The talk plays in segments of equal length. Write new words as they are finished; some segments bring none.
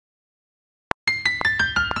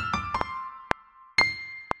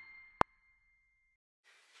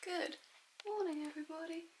Good morning,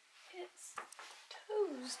 everybody. It's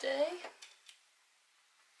Tuesday.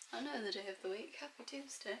 I know the day of the week. Happy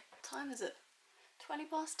Tuesday. What time is it? 20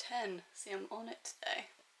 past 10. See, I'm on it today.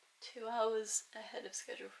 2 hours ahead of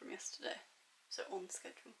schedule from yesterday. So on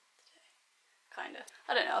schedule today. Kinda.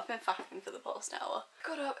 I don't know, I've been faffing for the past hour.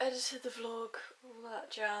 Got up, edited the vlog, all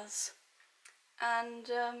that jazz. And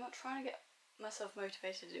trying to get myself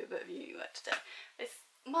motivated to do a bit of uni work today.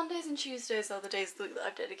 Mondays and Tuesdays are the days of the week that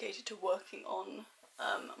I've dedicated to working on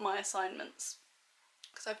my assignments.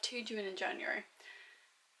 Because I have 2 due in January.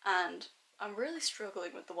 And I'm really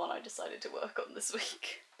struggling with the one I decided to work on this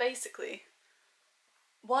week. Basically,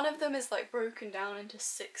 one of them is like broken down into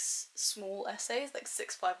 6 small essays, like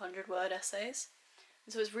 6 500-word essays.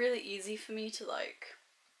 And so it's really easy for me to like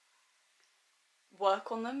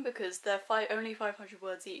work on them because they're only 500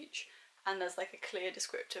 words each, and there's like a clear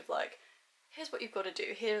descriptive like, here's what you've got to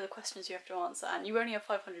do, here are the questions you have to answer, and you only have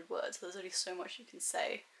 500 words, so there's only so much you can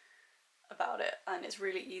say about it, and it's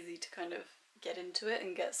really easy to kind of get into it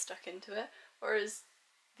and get stuck into it. Whereas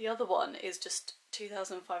the other one is just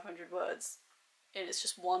 2,500 words, and it's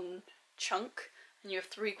just one chunk, and you have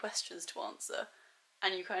 3 questions to answer,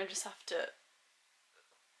 and you kind of just have to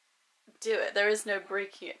do it. There is no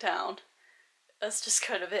breaking it down. That's just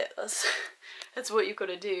kind of it. That's what you've got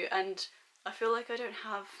to do, and I feel like I don't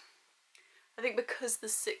have... I think because the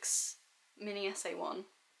 6 mini essay one,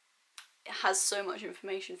 it has so much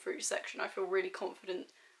information for each section, I feel really confident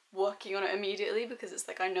working on it immediately because it's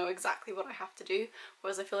like I know exactly what I have to do,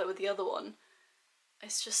 whereas I feel like with the other one,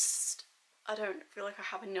 it's just, I don't feel like I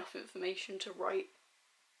have enough information to write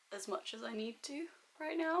as much as I need to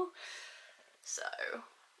right now. So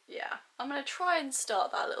yeah, I'm going to try and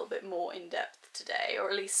start that a little bit more in depth today,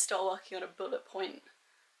 or at least start working on a bullet point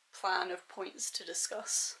plan of points to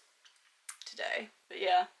discuss today. But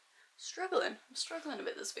yeah, I'm struggling a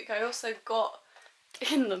bit this week. I also got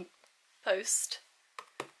in the post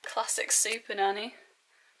classic super nanny.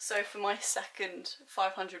 So for my second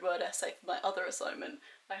 500-word essay for my other assignment,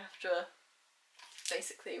 I have to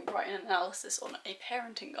basically write an analysis on a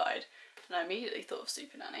parenting guide, and I immediately thought of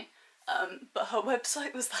super nanny. But her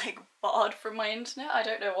website was like barred from my internet. I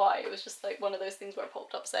don't know why. It was just like one of those things where it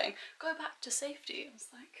popped up saying, go back to safety. I was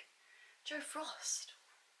like, Joe Frost,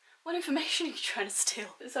 what information are you trying to steal?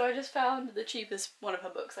 So I just found the cheapest one of her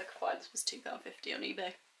books I could find. This was £2.50 on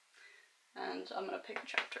eBay. And I'm going to pick a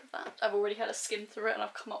chapter of that. I've already had a skim through it and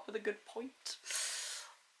I've come up with a good point.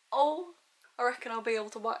 Oh, I reckon I'll be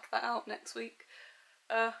able to whack that out next week.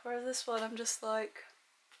 Whereas this one I'm just like,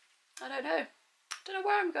 I don't know. Don't know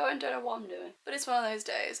where I'm going, don't know what I'm doing. But it's one of those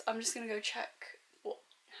days. I'm just going to go check what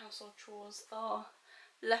household chores are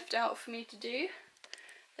left out for me to do.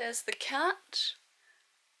 There's the cat.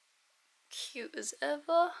 Cute as ever.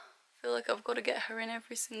 I feel like I've got to get her in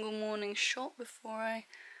every single morning shot before I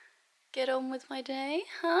get on with my day,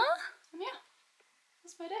 huh? And yeah,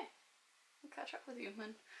 that's my day. I'll catch up with you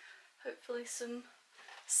when hopefully some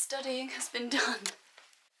studying has been done.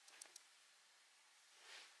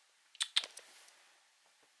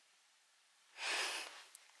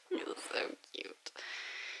 You're so cute.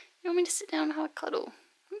 You want me to sit down and have a cuddle?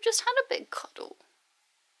 We just had a big cuddle.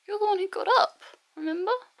 You're the one who got up,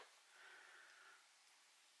 remember?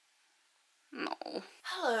 No.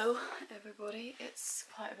 Hello everybody, it's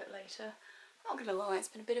quite a bit later. I'm not gonna lie, it's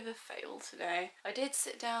been a bit of a fail today. I did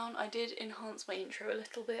sit down, I did enhance my intro a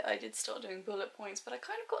little bit, I did start doing bullet points, but I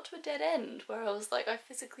kind of got to a dead end where I was like, I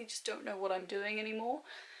physically just don't know what I'm doing anymore.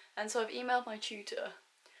 And so I've emailed my tutor,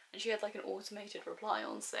 and she had like an automated reply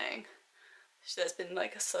on saying there's been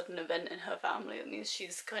like a sudden event in her family that means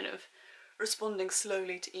she's kind of responding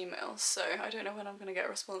slowly to emails, so I don't know when I'm going to get a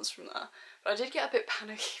response from that. But I did get a bit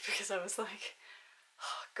panicky because I was like,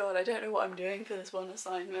 oh god, I don't know what I'm doing for this one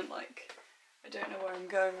assignment, like, I don't know where I'm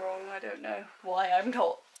going wrong, I don't know why I'm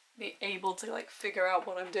not able to like figure out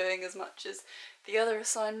what I'm doing as much as the other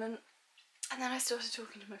assignment. And then I started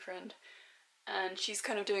talking to my friend, and she's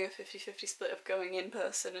kind of doing a 50-50 split of going in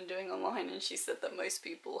person and doing online, and she said that most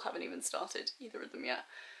people haven't even started either of them yet.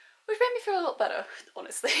 Which made me feel a lot better,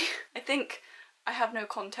 honestly. I think I have no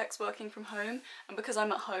context working from home, and because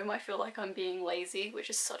I'm at home I feel like I'm being lazy,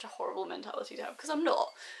 which is such a horrible mentality to have, because I'm not.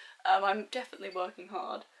 I'm definitely working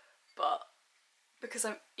hard, but because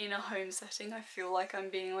I'm in a home setting I feel like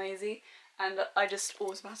I'm being lazy, and I just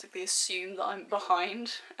automatically assume that I'm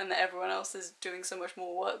behind and that everyone else is doing so much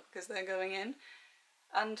more work because they're going in.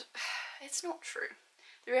 And it's not true.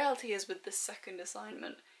 The reality is with this second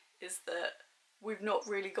assignment is that we've not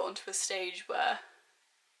really gotten to a stage where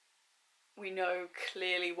we know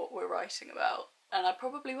clearly what we're writing about. and I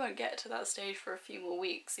probably won't get to that stage for a few more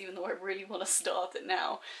weeks, even though I really want to start it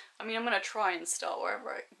now. I mean, I'm going to try and start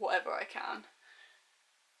whatever I can.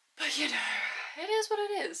 But you know, it is what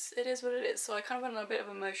it is. It is what it is. So I kind of went on a bit of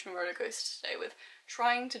an emotional roller coaster today with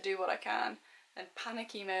trying to do what I can and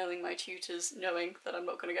panic emailing my tutors knowing that I'm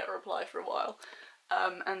not going to get a reply for a while.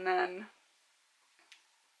 And then,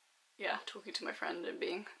 yeah, talking to my friend and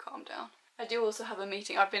being calm down. I do also have a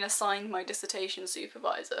meeting. I've been assigned my dissertation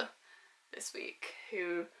supervisor this week,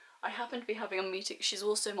 who I happen to be having a meeting. She's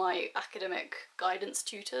also my academic guidance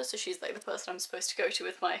tutor, so she's like the person I'm supposed to go to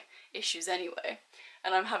with my issues anyway.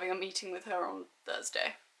 And I'm having a meeting with her on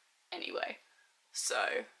Thursday anyway. So,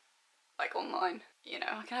 like online, you know,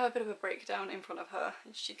 I can have a bit of a breakdown in front of her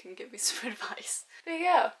and she can give me some advice. But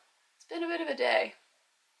yeah, it's been a bit of a day,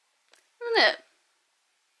 isn't it?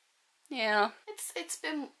 Yeah, it's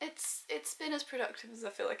been as productive as I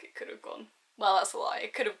feel like it could have gone. Well, that's a lie.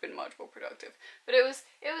 It could have been much more productive, but it was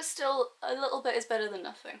still a little bit is better than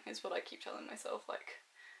nothing, is what I keep telling myself. Like,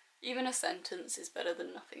 even a sentence is better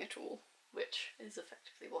than nothing at all, which is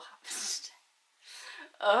effectively what happens today.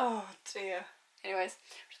 Oh dear. Anyways,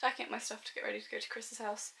 just packing up my stuff to get ready to go to Chris's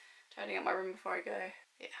house, tidying up my room before I go.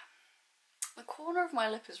 Yeah, the corner of my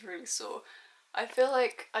lip is really sore. I feel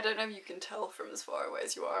like, I don't know if you can tell from as far away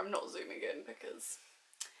as you are, I'm not zooming in because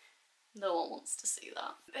no one wants to see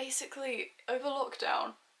that. Basically, over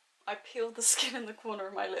lockdown, I peeled the skin in the corner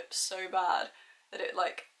of my lip so bad that it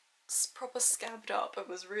like proper scabbed up and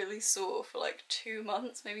was really sore for like 2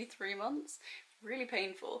 months, maybe 3 months. Really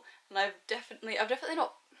painful. And I've definitely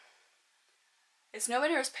not, it's nowhere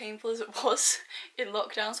near as painful as it was in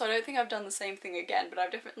lockdown, so I don't think I've done the same thing again, but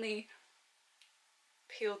I've definitely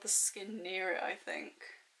peeled the skin near it, I think.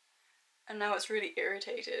 And now it's really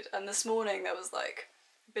irritated. And this morning there was like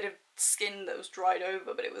a bit of skin that was dried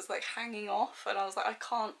over, but it was like hanging off, and I was like, I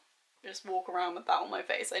can't just walk around with that on my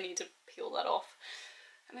face. I need to peel that off.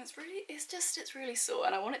 And it's really sore,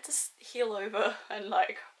 and I want it to heal over and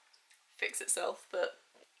like fix itself, but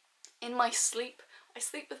in my sleep, I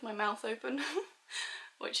sleep with my mouth open,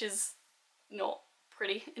 which is not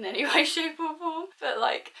pretty in any way, shape or form, but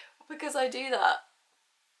like, because I do that,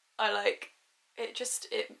 I like,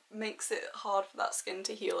 it makes it hard for that skin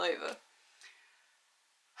to heal over.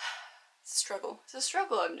 It's a struggle. It's a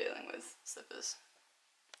struggle I'm dealing with, slippers.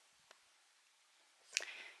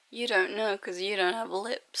 You don't know because you don't have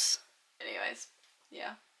lips. Anyways,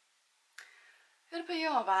 yeah. I'm gonna put you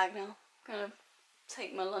on my bag now. I'm gonna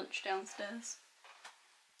take my lunch downstairs.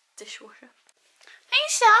 Dishwasher. Hey,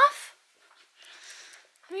 Saf!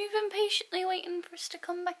 Have you been patiently waiting for us to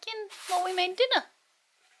come back in while we made dinner?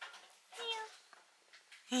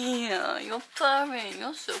 Yeah. Yeah, you're purring.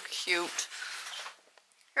 You're so cute.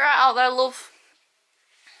 You're out there, love.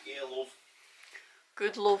 Yeah, love.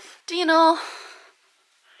 Good love. Dinner.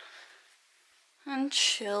 And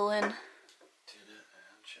chilling.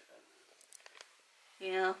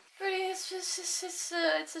 Yeah. Really, it's just,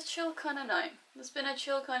 it's a chill kind of night. It's been a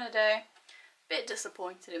chill kind of day. Bit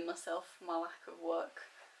disappointed in myself for my lack of work,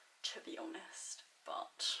 to be honest.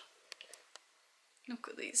 But look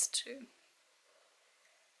at these two.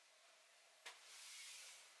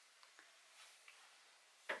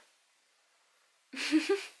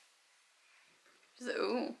 She's like,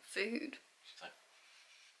 ooh, food. She's like,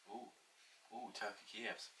 ooh, turkey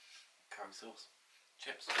Kievs, curry sauce,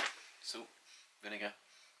 chips, salt, vinegar.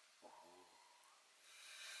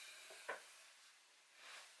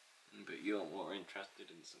 But you're more interested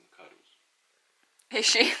in some cuddles. Is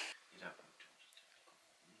she? You don't want to.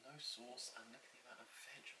 No sauce and look at the amount of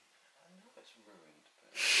veg on there. I know it's ruined,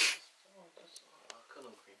 but I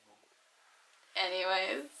couldn't agree more.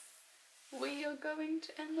 Anyways, we are going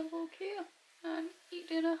to end the vlog here and eat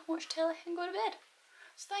dinner, watch telly and go to bed.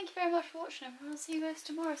 So thank you very much for watching, everyone. I'll see you guys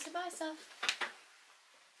tomorrow. Say bye, Saf.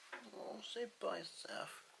 Oh, say bye, Saf.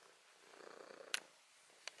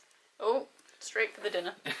 Oh, straight for the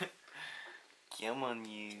dinner. Come on,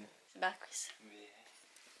 you. Say bye, Chris.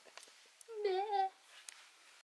 Bleh.